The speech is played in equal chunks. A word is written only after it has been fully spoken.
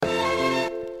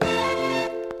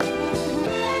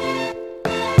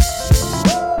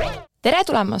Tere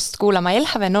tulemast kuulama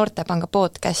LHV Noortepanga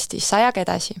podcasti Sajaga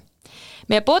Edasi.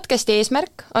 Meie podcasti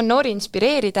eesmärk on noori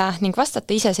inspireerida ning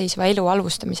vastata iseseisva elu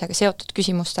alustamisega seotud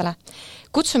küsimustele.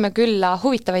 Kutsume külla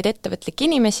huvitavaid ettevõtlikke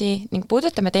inimesi ning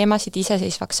puudutame teemasid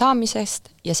iseseisvaks saamisest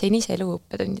ja senise elu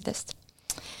õppetundidest.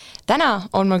 Täna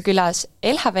on mul külas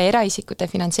LHV eraisikute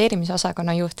finantseerimise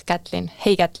osakonna juht Catlin.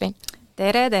 Hei Catlin!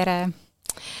 Tere, tere!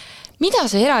 Mida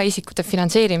see eraisikute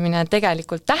finantseerimine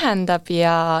tegelikult tähendab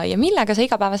ja millega sa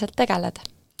igapäevaselt tegeled?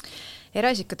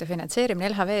 Eraisikute finantseerimine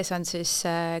LHV-s on siis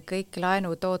kõik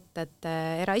laenutooted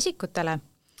eraisikutele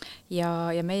ja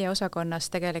meie osakonnas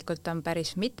tegelikult on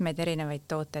päris mitmeid erinevaid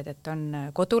tooteid, et on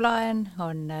kodulaen,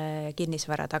 on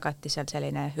kinnisvara tagatisel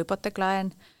selline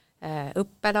hüpoteeklaen,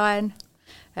 õppelaen,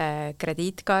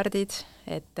 krediitkaardid,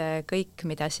 et kõik,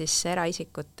 mida siis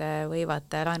eraisikud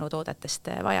võivad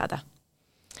laenutoodetest vajada.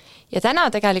 Ja täna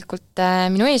tegelikult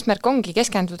minu eesmärk ongi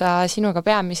keskenduda sinuga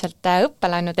peamiselt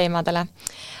õppelaenu teemadele.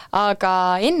 Aga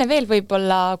enne veel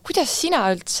võib-olla, kuidas sina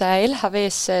üldse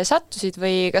LHV-sse sattusid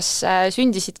või kas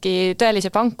sündisidki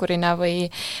tõelise pankurina või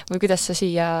kuidas sa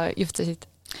siia juhtusid?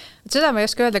 Seda ma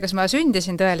ei oska öelda, kas ma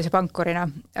sündisin tõelise pankurina,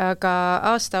 aga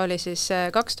aasta oli siis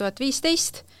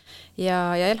 2015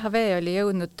 ja LHV oli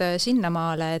jõudnud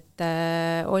sinnamaale, et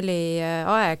oli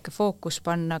aeg fookus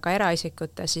panna ka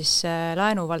eraisikute siis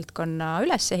laenuvaldkonna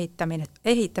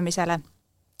ülesehitamisele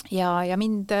ja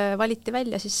mind valiti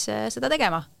välja siis seda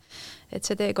tegema. Et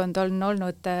see teekond on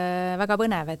olnud väga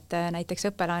põnev, et näiteks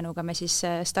õppelaenuga me siis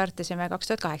startisime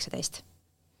 2018.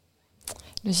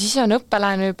 No siis on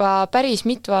õppelaenu juba päris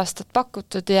mitu aastat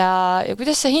pakutud ja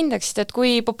kuidas sa hindaksid, et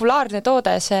kui populaarne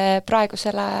toode see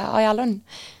praegusel ajal on?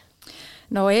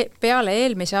 No peale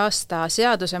eelmise aasta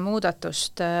seaduse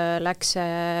muudatust läks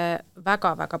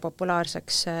väga-väga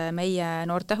populaarseks meie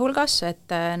noorte hulgas,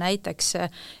 et näiteks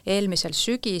eelmisel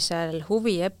sügisel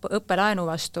huvi õppelaenu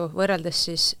vastu võrreldes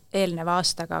siis eelneva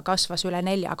aastaga kasvas üle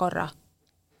 4 korra.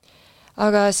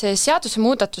 Aga see seaduse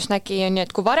muudatus nägi,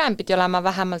 et kui varem pidi olema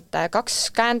vähemalt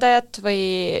 2 käendajat või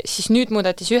siis nüüd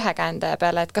muudati 1 käendaja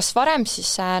peale, et kas varem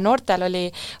siis noortel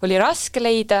oli raske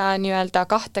leida nii-öelda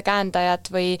 2 käendajat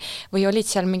või olid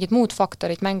seal mingid muud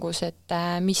faktorid mängus, et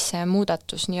mis see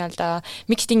muudatus nii-öelda,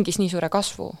 miks tingis nii suure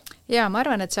kasvu? Ja ma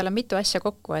arvan, et seal on mitu asja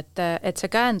kokku, et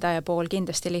see käendaja pool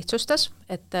kindlasti lihtsustas,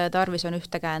 et tarvis on 1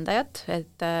 käendajat,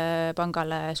 et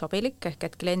pangale sobilik, ehk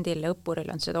et kliendil ja õppuril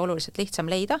on seda oluliselt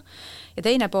lihtsam leida. Ja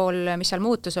teine pool, mis seal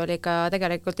muutus, oli ka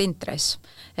tegelikult intress.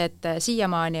 Et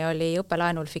siiamaani oli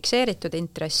õppelaenul fikseeritud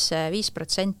intress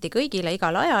 5% kõigile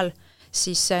igal ajal,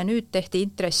 siis nüüd tehti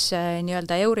intress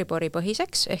nii-öelda Euribori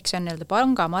põhiseks, ehk see on nii-öelda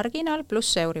panga marginaal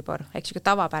pluss Euribor, ehk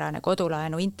tavapärane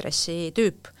kodulaenu intressi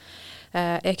tüüp.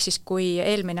 Ehk siis kui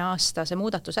eelmine aasta see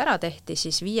muudatus ära tehti,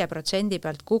 siis 5%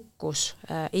 pealt kukkus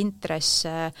intress,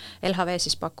 LHV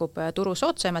siis pakub turu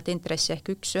soodsaimat intressi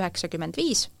ehk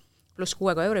 1,95 pluss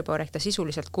 6 Euribor, ehk ta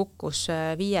sisuliselt kukkus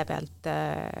 5 pealt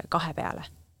 2 peale.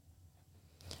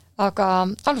 Aga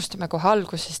alustame kohe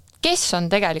algusest. Kes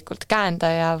on tegelikult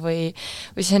käendaja või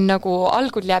see on nagu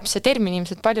algul jääb see termin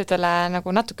ilmselt paljudele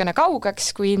nagu natukene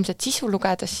kaugeks, kui ilmselt sisu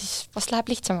lugeda, siis vast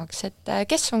läheb lihtsamaks, et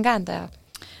kes on käendaja?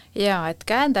 Ja, et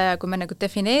käendaja, kui me nagu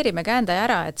defineerime käendaja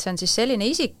ära, et see on siis selline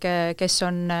isik, kes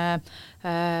on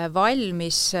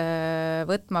valmis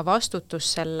võtma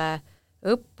vastutus selle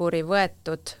õppuri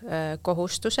võetud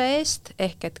kohustuse eest,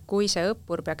 ehk et kui see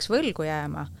õppur peaks võlgu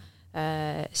jääma,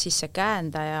 siis see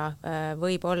käendaja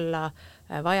võib olla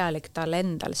vajalik tal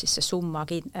endal siis see summa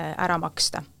ära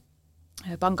maksta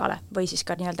pangale või siis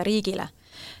ka nii-öelda riigile.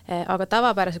 Aga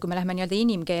tavapäraselt, kui me lähme nii-öelda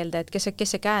inimkeelde, et kes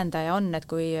see käendaja on, et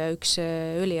kui üks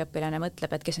üliõpilane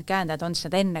mõtleb, et kes need käendajad on, siis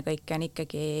nad ennekõike on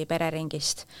ikkagi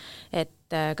pereringist.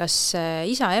 Et kas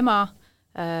isa, ema,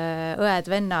 õed,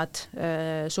 vennad,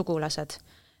 sugulased.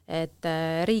 Et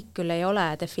riik küll ei ole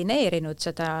defineerinud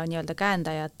seda nii-öelda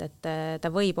käendajat, et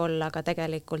ta võib olla ka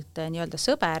tegelikult nii-öelda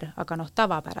sõber, aga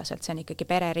tavapäraselt see on ikkagi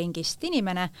pereringist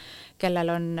inimene,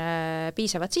 kellel on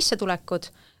piisavad sissetulekud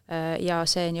ja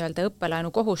see nii-öelda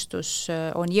õppelaenu kohustus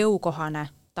on jõukohane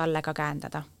talle ka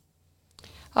käendada.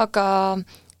 Aga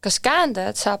kas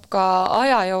käendajad saab ka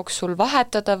aja jooksul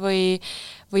vahetada või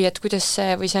et kuidas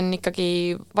see, või see on ikkagi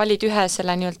valid ühe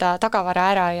selle nii-öelda tagavara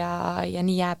ära ja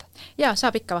nii jääb? Ja,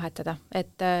 saab ikka vahetada,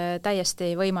 et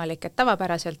täiesti võimalik, et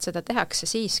tavapäraselt seda tehakse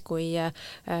siis,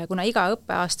 kuna iga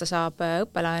õppeaasta saab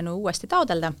õppelaenu uuesti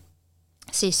taotleda,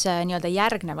 siis nii-öelda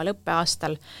järgneval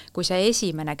õppeaastal, kui see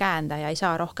esimene käendaja ei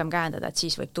saa rohkem käendada, et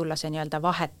siis võib tulla see nii-öelda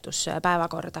vahetus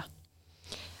päevakorda.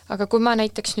 Aga kui ma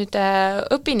näiteks nüüd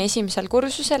õpin esimesel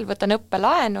kursusel, võtan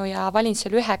õppelaenu ja valin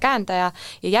seal 1 käendaja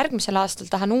ja järgmisel aastal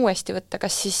tahan uuesti võtta,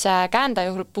 kas siis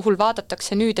käendaja puhul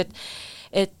vaadatakse nüüd,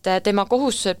 et tema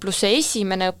kohustused pluss see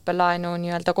esimene õppelaenu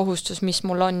nii-öelda kohustus, mis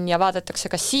mul on ja vaadatakse,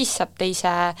 kas siis saab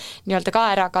teise nii-öelda ka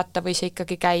ära katta või see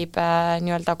ikkagi käib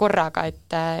nii-öelda korraga,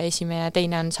 et esimene ja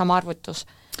teine on sama arvutus.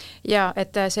 Ja,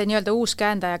 et see nii-öelda uus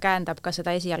käendaja käendab ka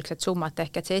seda esialgset summat,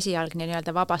 ehk et see esialgne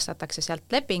nii-öelda vabastatakse sealt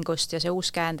lepingust ja see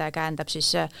uus käendaja käendab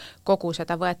siis kogu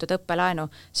seda võetud õppelaenu,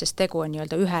 sest tegu on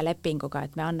nii-öelda ühe lepinguga,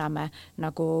 et me anname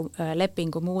nagu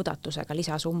lepingu muudatusega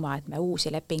lisasumma, et me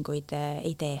uusi lepinguid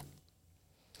ei tee.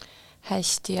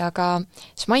 Hästi, aga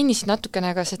sa mainisid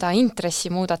natukene ka seda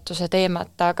intressimuudatuse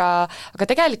teemat, aga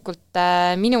tegelikult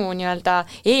minu nii-öelda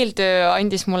eeltöö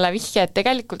andis mulle vihje, et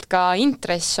tegelikult ka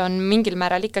intress on mingil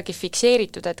määral ikkagi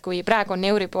fikseeritud, et kui praegu on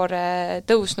Euribor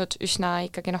tõusnud üsna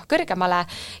ikkagi kõrgemale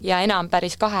ja enam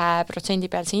päris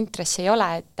 2% peal see intress ei ole,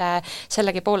 et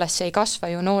sellegi poolest see ei kasva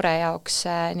ju noore jaoks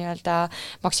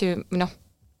nii-öelda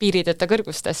piirideta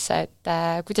kõrgustesse, et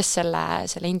kuidas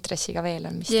selle intressiga veel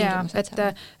on, mis tingimused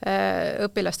seal on?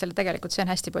 Õpilastele tegelikult see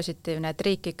on hästi positiivne, et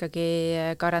riik ikkagi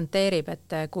garanteerib,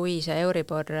 et kui see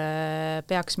Euribor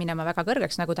peaks minema väga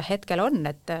kõrgeks, nagu ta hetkel on,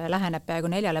 et läheneb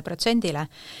peaaegu 4%,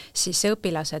 siis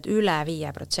õpilased üle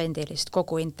 5%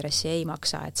 kogu intressi ei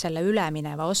maksa, et selle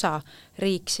ülemineva osa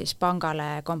riik siis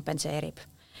pangale kompenseerib.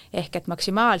 Ehk et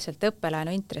maksimaalselt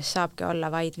õppelaenu intress saabki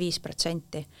olla vaid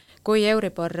 5%. Kui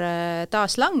Euribor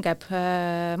taas langeb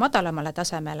madalamale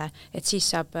tasemele, et siis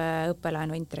saab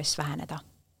õppelaenu intress väheneda.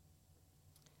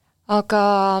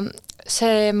 Aga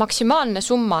see maksimaalne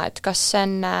summa, et kas see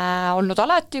on olnud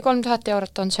alati 3000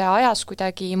 eurot, on see ajas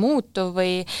kuidagi muutuv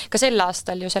või ka sel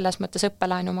aastal ju selles mõttes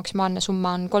õppelaenu maksimaalne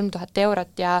summa on 3000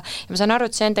 eurot ja ma saan aru,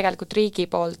 et see on tegelikult riigi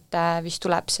poolt vist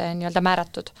tuleb see nii-öelda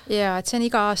määratud. Ja, et see on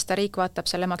iga aasta riik vaatab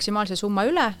selle maksimaalse summa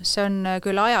üle, see on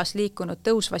küll ajas liikunud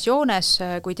tõusvas joones,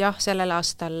 kuid jah, sellel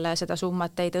aastal seda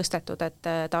summat ei tõstetud,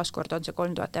 et taaskord on see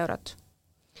 3000 eurot.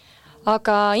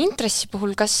 Aga intressi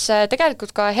puhul, kas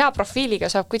tegelikult ka hea profiiliga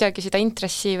saab kuidagi seda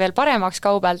intressi veel paremaks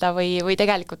kaubelda või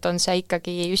tegelikult on see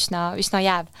ikkagi üsna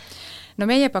jääv? No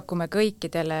meie pakume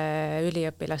kõikidele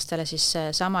üliõpilastele siis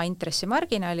sama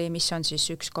intressimarginaali, mis on siis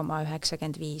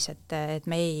 1,95,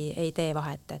 et me ei tee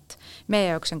vahet, et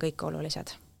meie jaoks on kõik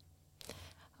olulised.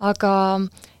 Aga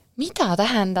mida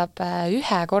tähendab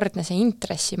ühekordne see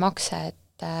intressimakse, et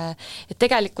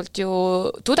tegelikult ju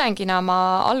tudengina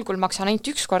ma algul maksan ainult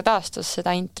üks kord aastas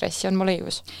seda intressi, on mul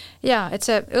õigus? Ja, et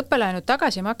see õppelaenu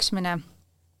tagasimaksmine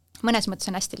mõnes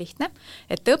mõttes on hästi lihtne,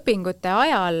 et õpingute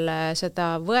ajal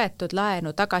seda võetud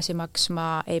laenu tagasi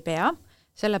maksma ei pea,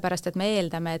 sellepärast, et me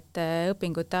eeldame, et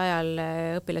õpingute ajal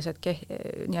õpilased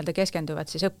nii-öelda keskenduvad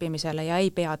siis õppimisele ja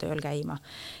ei pea tööl käima.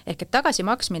 Ehk et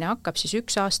tagasimaksmine hakkab siis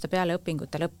 1 aasta peale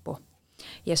õpingute lõppu.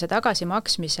 Ja see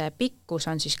tagasimaksmise pikkus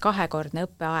on siis 2-kordne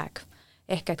õppeaeg.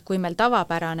 Ehk et kui meil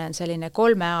tavapärane on selline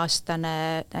 3-aastane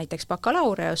näiteks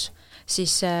bakalaureus,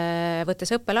 siis võttes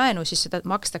õppelaenu, siis seda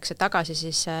makstakse tagasi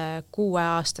siis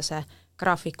 6-aastase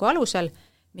graafiku alusel,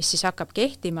 mis siis hakkab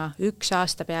kehtima 1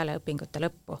 aasta peale õpingute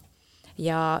lõppu.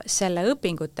 Ja selle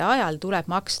õpingute ajal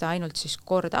tuleb maksta ainult siis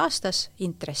kord aastas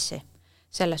intressi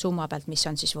selle summa pealt, mis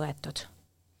on siis võetud.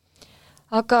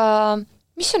 Aga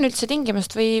mis on üldse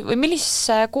tingimused või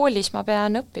millises koolis ma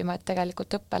pean õppima, et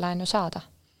tegelikult õppelaenu saada?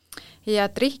 Ja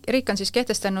et riik on siis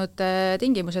kehtestanud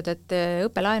tingimused, et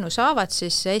õppelaenu saavad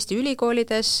siis Eesti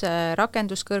ülikoolides,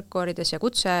 rakenduskõrgkoolides ja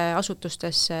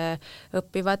kutseasutustes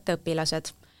õppivad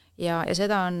õpilased. Ja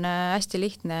seda on hästi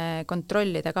lihtne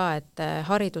kontrollida ka, et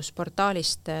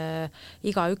haridusportaalist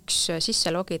igaüks sisse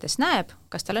logides näeb,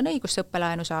 kas tal on õigus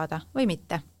õppelaenu saada või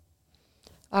mitte.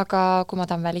 Aga kui ma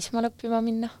tahan välismaal õppima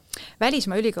minna?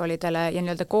 Välismaa ülikoolidele ja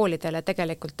nii-öelda koolidele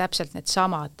tegelikult täpselt need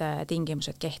samad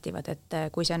tingimused kehtivad, et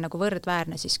kui see on nagu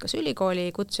võrdväärne, siis kas ülikooli,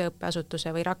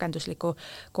 kutseõppeasutuse või rakendusliku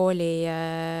kooli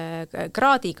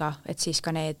kraadiga, et siis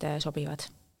ka need sobivad.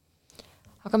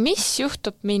 Aga mis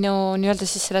juhtub minu nii-öelda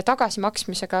siis selle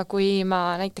tagasimaksmisega, kui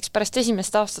ma näiteks pärast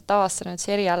esimest aastat avastan, et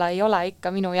see eriala ei ole ikka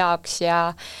minu jaoks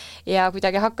ja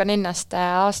kuidagi hakkan ennast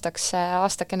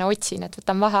aastakene otsin, et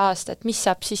võtan vaheaasta, et mis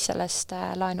saab siis sellest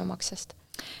laenumaksest?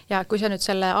 Ja kui sa nüüd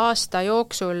selle aasta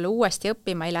jooksul uuesti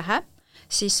õppima ei lähe,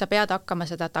 siis sa pead hakkama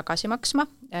seda tagasi maksma,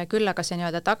 küll aga see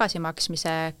nii-öelda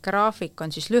tagasimaksmise graafik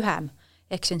on siis lühem,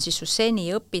 ehk see on siis su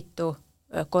seni õpitu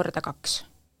korda 2.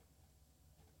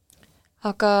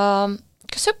 Aga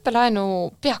kas õppelaenu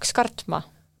peaks kartma?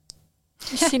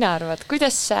 Mis sina arvad?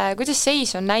 Kuidas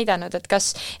seis on näidanud, et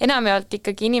kas enamjaolt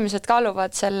ikkagi inimesed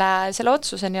kaaluvad selle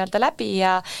otsuse nii-öelda läbi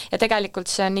ja tegelikult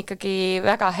see on ikkagi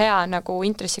väga hea nagu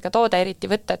intressiga toode eriti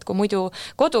võtta, et kui muidu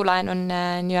kodulaen on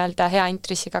nii-öelda hea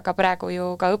intressiga, aga praegu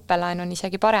ju ka õppelaen on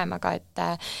isegi parem, aga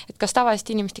et kas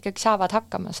tavaliselt inimesed ikkagi saavad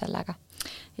hakkama sellega?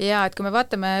 Ja, et kui me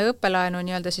vaatame õppelaenu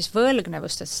nii-öelda siis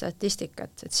võlgnevuste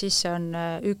statistikat, et siis see on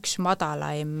üks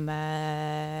madalaim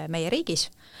meie riigis,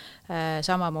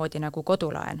 samamoodi nagu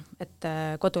kodulaen, et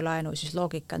kodulaenu siis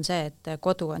loogika on see, et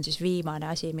kodu on siis viimane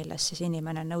asi, millest siis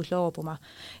inimene on nõus loobuma,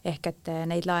 ehk et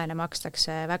neid laene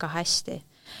makstakse väga hästi.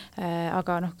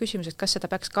 Aga küsimus, et kas seda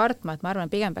peaks kartma, et ma arvan,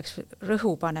 pigem peaks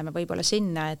rõhu panema võib-olla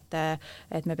sinna,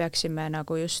 et me peaksime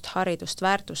nagu just haridust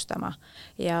väärtustama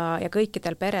ja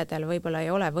kõikidel peredel võib-olla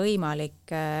ei ole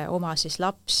võimalik oma siis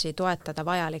lapsi toetada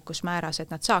vajalikus määras,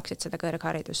 et nad saaksid seda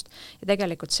kõrgharidust. Ja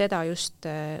tegelikult seda just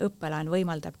õppelaen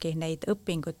võimaldabki neid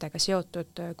õpingutega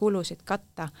seotud kulusid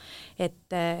katta,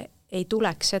 et ei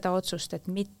tuleks seda otsust, et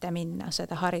mitte minna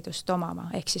seda haridust omama.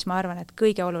 Ehk siis ma arvan, et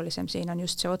kõige olulisem siin on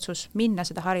just see otsus minna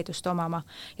seda haridust omama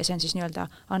ja see on siis nii-öelda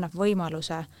annab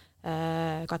võimaluse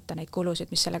katta neid kulusid,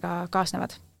 mis sellega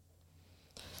kaasnevad.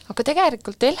 Aga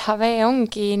tegelikult LHV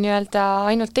ongi nii-öelda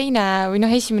ainult teine või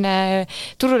esimene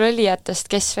turul olijatest,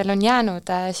 kes veel on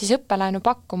jäänud siis õppelaenu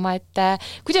pakkuma, et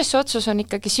kuidas see otsus on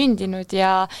ikkagi sündinud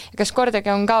ja kas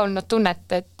kordagi on ka olnud tunnet,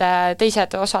 et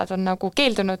teised osad on nagu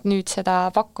keeldunud nüüd seda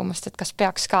pakkumast, et kas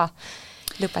peaks ka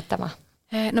lõpetama?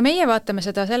 No meie vaatame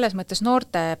seda selles mõttes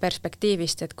noorte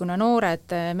perspektiivist, et kuna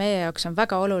noored meie jaoks on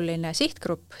väga oluline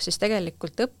sihtgrupp, siis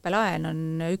tegelikult õppelaen on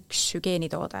üks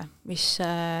hügieenitoode, mis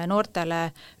noortele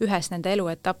ühes nende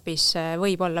eluetapis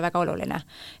võib olla väga oluline.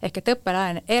 Ehk et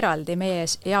õppelaen eraldi meie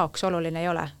jaoks oluline ei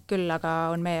ole, küll aga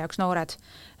on meie jaoks noored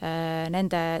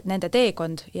nende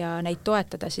teekond ja neid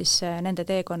toetada siis nende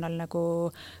teekonnal nagu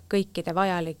kõikide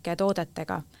vajalike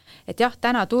toodetega. Et jah,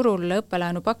 täna turul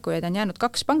õppelaenu pakkujaid on jäänud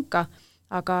 2 panka,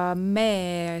 aga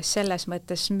me selles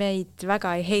mõttes meid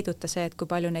väga ei heiduta see, et kui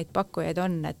palju neid pakkujaid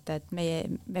on, et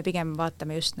me pigem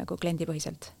vaatame just nagu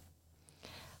kliendipõhiselt.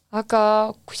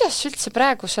 Aga kuidas üldse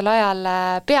praegusel ajal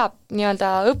peab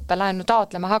nii-öelda õppelaenu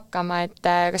taotlema hakkama, et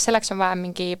kas selleks on vaja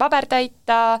mingi paber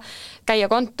täita,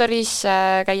 käia kontoris,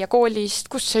 käia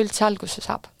koolist, kus see üldse alguse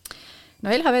saab? No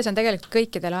LHV-s on tegelikult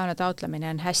kõikide laenu taotlemine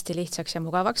on hästi lihtsaks ja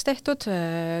mugavaks tehtud,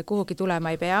 kuhugi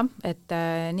tulema ei pea, et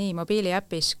nii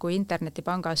mobiiliäpis kui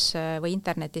internetipangas või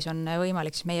internetis on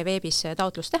võimalik siis meie veebis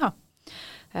taotlus teha.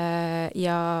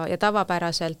 Ja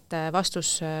tavapäraselt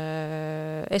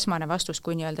esmane vastus,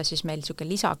 kui nii-öelda siis meil niisugune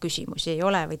lisaküsimusi ei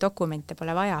ole või dokumente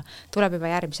pole vaja, tuleb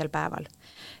juba järgmisel päeval.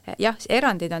 Jah,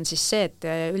 erandid on siis see,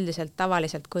 et üldiselt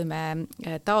tavaliselt, kui me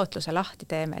taotluse lahti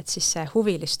teeme, et siis see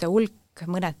huviliste hulk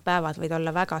mõned päevad võid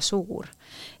olla väga suur,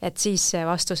 et siis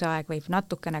vastuse aeg võib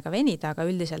natukene ka venida, aga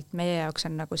üldiselt meie jaoks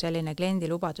on nagu selline kliendi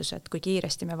lubadus, et kui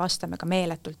kiiresti me vastame ka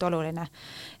meeletult oluline,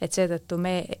 et seetõttu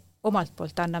me omalt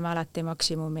poolt anname alati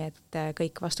maksimumi, et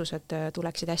kõik vastused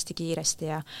tuleksid hästi kiiresti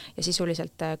ja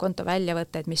sisuliselt konto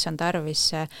väljavõtted, mis on tarvis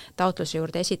taotluse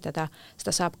juurde esitada,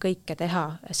 seda saab kõike teha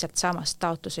sealt samast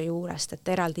taotluse juurest,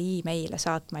 et eraldi e-maile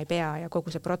saatma ei pea ja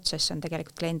kogu see protsess on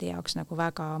tegelikult kliendi jaoks nagu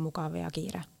väga mugav ja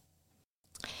kiire.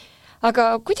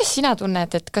 Aga kuidas sina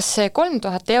tunned, et kas see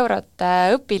 3000 eurot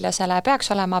õpilasele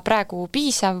peaks olema praegu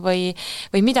piisav või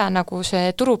mida nagu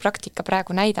see turupraktika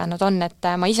praegu näidanud on, et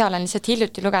ma ise olen lihtsalt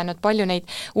hiljuti lugenud palju neid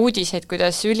uudiseid,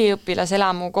 kuidas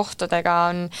üliõpilaselamu kohtadega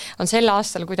on sel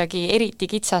aastal kuidagi eriti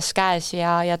kitsas käes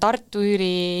ja Tartu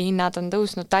üürihinnad on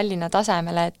tõusnud Tallinna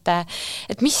tasemele,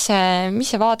 et mis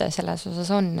see vaade selles osas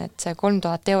on, et see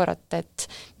 3000 eurot, et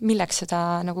milleks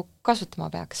seda nagu kasutama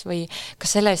peaks või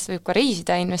kas selle eest võib ka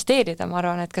reisida ja investeerida, ma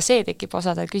arvan, et ka see tekib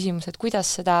osadel küsimus, et kuidas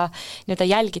seda nii-öelda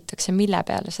jälgitakse, mille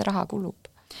peale see raha kulub?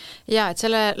 Ja, et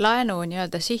selle laenu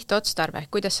nii-öelda sihtotstarve,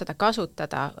 kuidas seda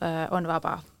kasutada, on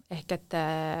vaba. Ehk et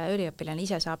üliõpilane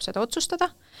ise saab seda otsustada,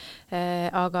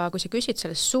 aga kui sa küsid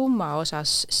selle summa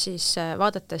osas, siis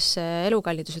vaadates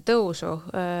elukalliduse tõusu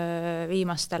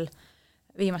viimastel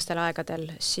aegadel,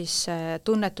 siis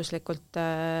tunnetuslikult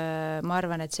ma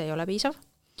arvan, et see ei ole piisav.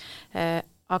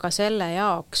 Aga selle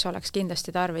jaoks oleks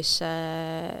kindlasti tarvis,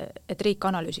 et riik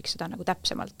analüüsiks seda nagu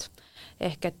täpsemalt.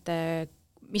 Ehk et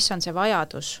mis on see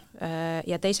vajadus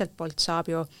ja teiselt poolt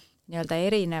saab ju nii-öelda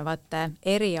erinevate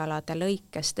erialade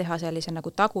lõikes teha sellise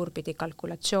nagu tagurpidi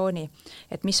kalkulatsiooni,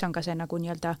 et mis on ka see nagu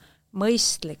nii-öelda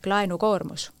mõistlik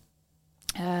laenukoormus.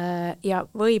 Ja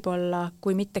võib-olla,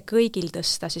 kui mitte kõigil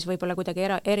tõsta, siis võib-olla kuidagi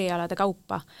erialade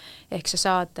kaupa. Ehk sa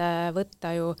saad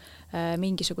võtta ju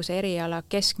mingisuguse eriala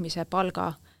keskmise palga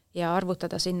ja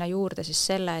arvutada sinna juurde siis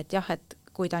selle, et jah, et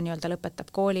kui ta nii-öelda lõpetab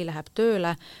kooli, läheb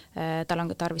tööle, tal on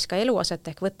tarvis ka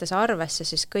eluaset ehk võttes arvesse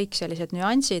siis kõik sellised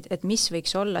nüansid, et mis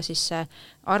võiks olla siis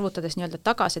arvutades nii-öelda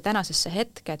tagasi tänasesse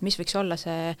hetke, et mis võiks olla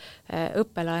see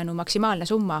õppelaenu maksimaalne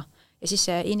summa ja siis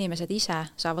inimesed ise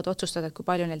saavad otsustada, et kui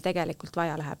palju neil tegelikult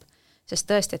vaja läheb. Sest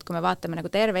tõesti, et kui me vaatame nagu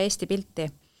terve Eesti pilti,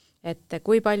 et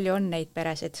kui palju on neid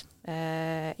peresid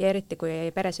ja eriti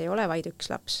kui peres ei ole vaid üks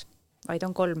laps, vaid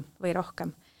on 3 või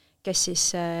rohkem, kes siis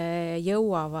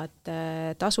jõuavad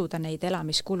tasuda neid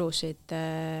elamiskulusid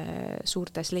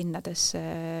suurtes linnades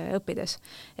õppides.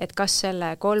 Et kas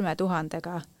selle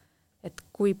 3000-ga, et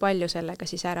kui palju sellega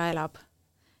siis ära elab.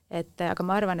 Aga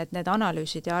ma arvan, et need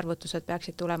analüüsid ja arvutused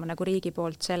peaksid tulema nagu riigi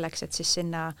poolt selleks, et siis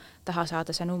sinna taha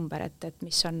saada see number, et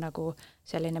mis on nagu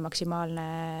selline maksimaalne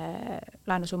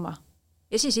laenusumma.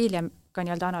 Ja siis hiljem ka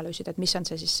nii-öelda analüüsid, et mis on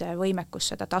see siis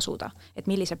võimekus seda tasuda, et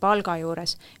millise palga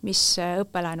juures, mis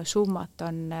õppelaenu summat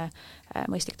on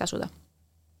mõistlik tasuda.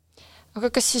 Aga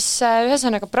kas siis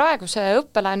ühesõnaga praeguse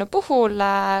õppelaenu puhul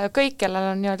kõik,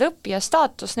 kellel on nii-öelda õppija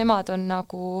staatus, nemad on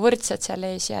nagu võrdsed seal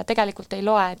ees ja tegelikult ei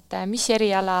loe, et mis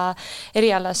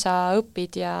eriala sa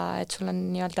õpid ja et sul on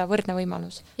nii-öelda võrdne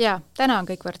võimalus? Jaa, täna on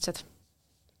kõik võrdsed.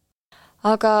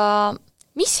 Aga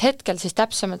mis hetkel siis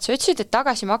täpsemalt, sa ütlesid, et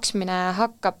tagasimaksmine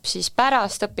hakkab siis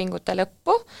pärast õpingute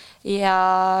lõppu ja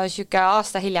siuke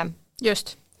aasta hiljem?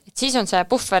 Just. Et siis on see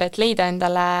puhver, et leida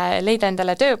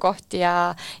endale töökoht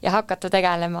ja hakata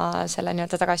tegelema selle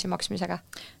nii-öelda tagasimaksmisega.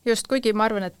 Just, kuigi ma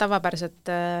arvan, et tavapäraselt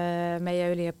meie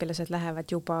üliõpilased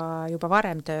lähevad juba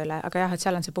varem tööle, aga jah, et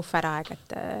seal on see puhveraeg,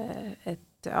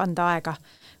 et anda aega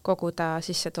koguda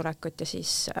sissetulekut ja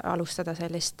siis alustada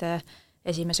sellist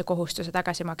esimese kohustuse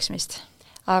tagasimaksmist.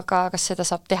 Aga kas seda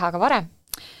saab teha ka varem?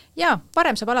 Jaa,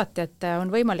 varem saab alati, et on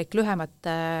võimalik lühemat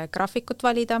graafikut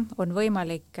valida, on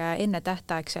võimalik enne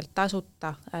tähtaegselt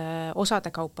tasuta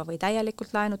osade kaupa või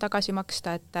täielikult laenu tagasi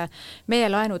maksta, et meie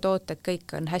laenutooted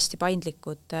kõik on hästi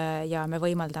paindlikud ja me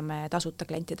võimaldame tasuta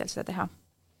klientidel seda teha.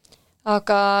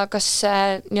 Aga kas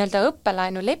nii-öelda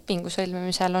õppelaenu lepingu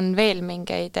sõlmimisel on veel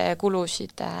mingeid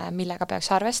kulusid, millega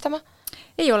peaks arvestama?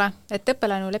 Ei ole, et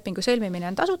õppelaenu lepingu sõlmimine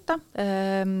on tasuta,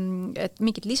 et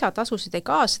mingid lisatasusid ei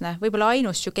kaasne, võib-olla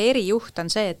ainus siuke erijuht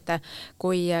on see, et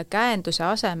kui käenduse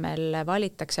asemel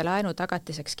valitakse laenu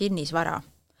tagatiseks kinnisvara,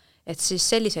 et siis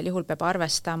sellisel juhul peab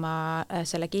arvestama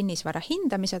selle kinnisvara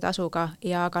hindamise tasuga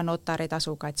ja ka notari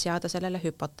tasuga, et seada sellele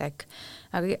hüpoteek.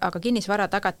 Aga kinnisvara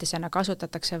tagatisena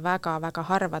kasutatakse väga-väga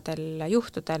harvadel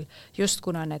juhtudel, just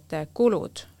kuna need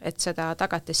kulud, et seda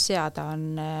tagatist seada on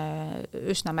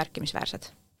üsna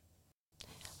märkimisväärsed.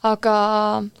 Aga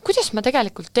kuidas ma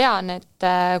tegelikult tean, et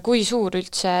kui suur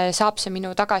üldse saab see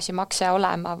minu tagasimakse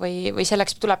olema või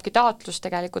selleks tulebki taotlus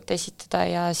tegelikult esitada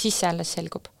ja siis alles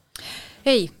selgub?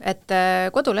 Ei, et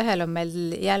kodulehel on meil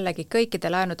jällegi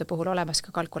kõikide laenude puhul olemas ka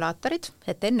kalkulaatorid,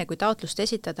 et enne kui taotlust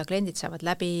esitada, kliendid saavad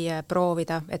läbi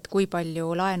proovida, et kui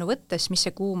palju laenu võttes, mis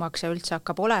see kuumakse üldse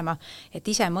hakkab olema, et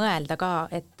ise mõelda ka,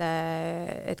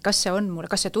 et kas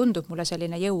see tundub mulle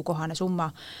selline jõukohane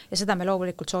summa ja seda me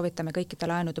loomulikult soovitame kõikide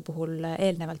laenude puhul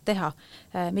eelnevalt teha.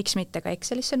 Miks mitte ka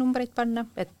Excelisse numbreid panna,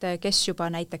 et kes juba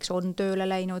näiteks on tööle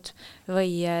läinud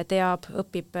või teab,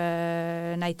 õpib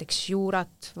näiteks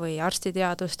juurat või arstiteadust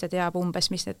ja teab umbes,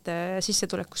 mis need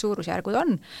sissetuleku suurusjärgud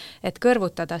on, et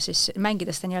kõrvutada siis,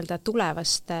 mängides ta nii-öelda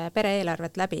tulevast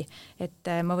pereeelarvet läbi, et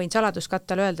ma võin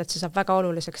saladuskattel öelda, et see saab väga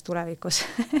oluliseks tulevikus.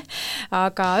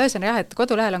 Aga ühesõnaga jah, et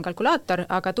kodulehel on kalkulaator,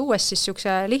 aga tuues siis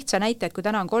niisuguse lihtsa näite, et kui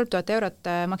täna on 3000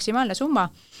 eurot maksimaalne summa,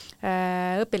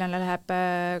 õpilane läheb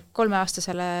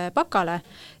 3-aastasele pakale,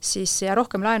 siis ja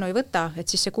rohkem laenu ei võta, et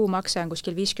siis see kuumakse on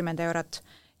kuskil 50 eurot.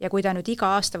 Ja kui ta nüüd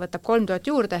iga aasta võtab 3000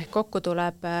 juurde, kokku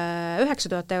tuleb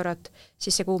 9000 eurot,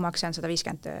 siis see kuumakse on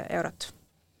 150 eurot.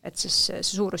 Et siis see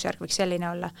suurusjärg võiks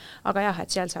selline olla. Aga jah,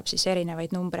 et seal saab siis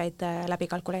erinevaid numbreid läbi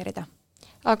kalkuleerida.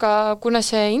 Aga kuna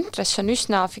see intress on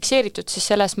üsna fikseeritud, siis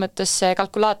selles mõttes see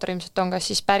kalkulaator ilmselt on ka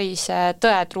siis päris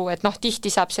tõetruu, et tihti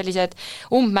saab sellised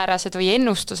umbmäärased või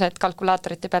ennustused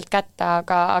kalkulaatorite pealt kätte,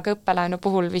 aga õppelaenu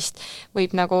puhul vist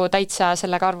võib nagu täitsa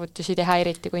sellega arvutusi teha,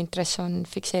 eriti kui intress on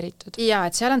fikseeritud. Jaa,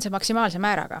 et seal on see maksimaalse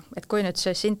määraga, et kui nüüd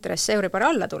see intress Euribor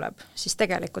alla tuleb, siis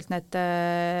tegelikult need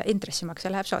intressimakse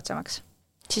läheb soodsamaks.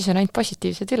 Siis on ainult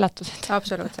positiivsed üllatused.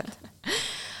 Absoluutselt.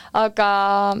 Aga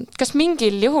kas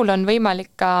mingil juhul on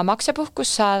võimalik ka maksepuhkus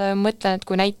saada? Mõtlen, et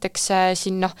kui näiteks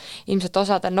siin ilmselt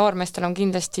osadel noormeestel on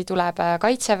kindlasti tuleb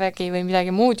kaitsevägi või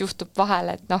midagi muud juhtub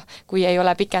vahel, et kui ei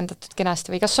ole pikendatud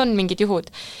kenasti või kas on mingid juhud,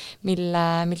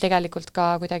 mil tegelikult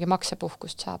ka kuidagi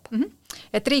maksepuhkust saab?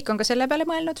 Et riik on ka selle peale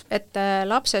mõelnud, et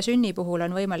lapse sünni puhul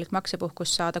on võimalik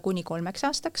maksepuhkust saada kuni 3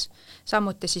 aastaks,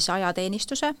 samuti siis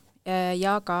ajateenistuse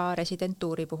ja ka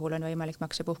residentuuri puhul on võimalik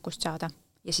maksepuhkust saada.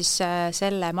 Ja siis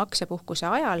selle maksepuhkuse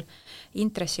ajal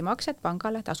intressimakset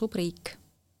pangale tasub riik.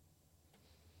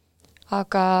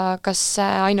 Aga kas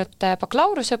ainult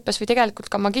bakalaureuseõppes või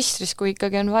tegelikult ka magistris, kui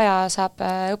ikkagi on vaja, saab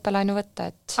õppelaenu võtta?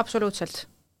 Absoluutselt.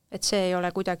 Et see ei ole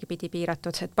kuidagi pidi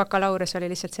piiratud, et bakalaureuseus oli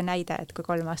lihtsalt see näide, et kui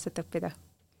 3 aastat õppida.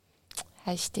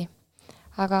 Hästi.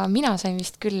 Aga mina sain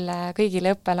vist küll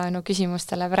kõigile õppelaenu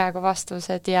küsimustele praegu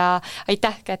vastused ja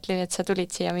aitäh, Catlin, et sa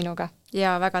tulid siia minuga.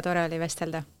 Ja väga tore oli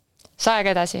vestelda.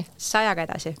 Sajaga edasi! Sajaga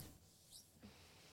edasi!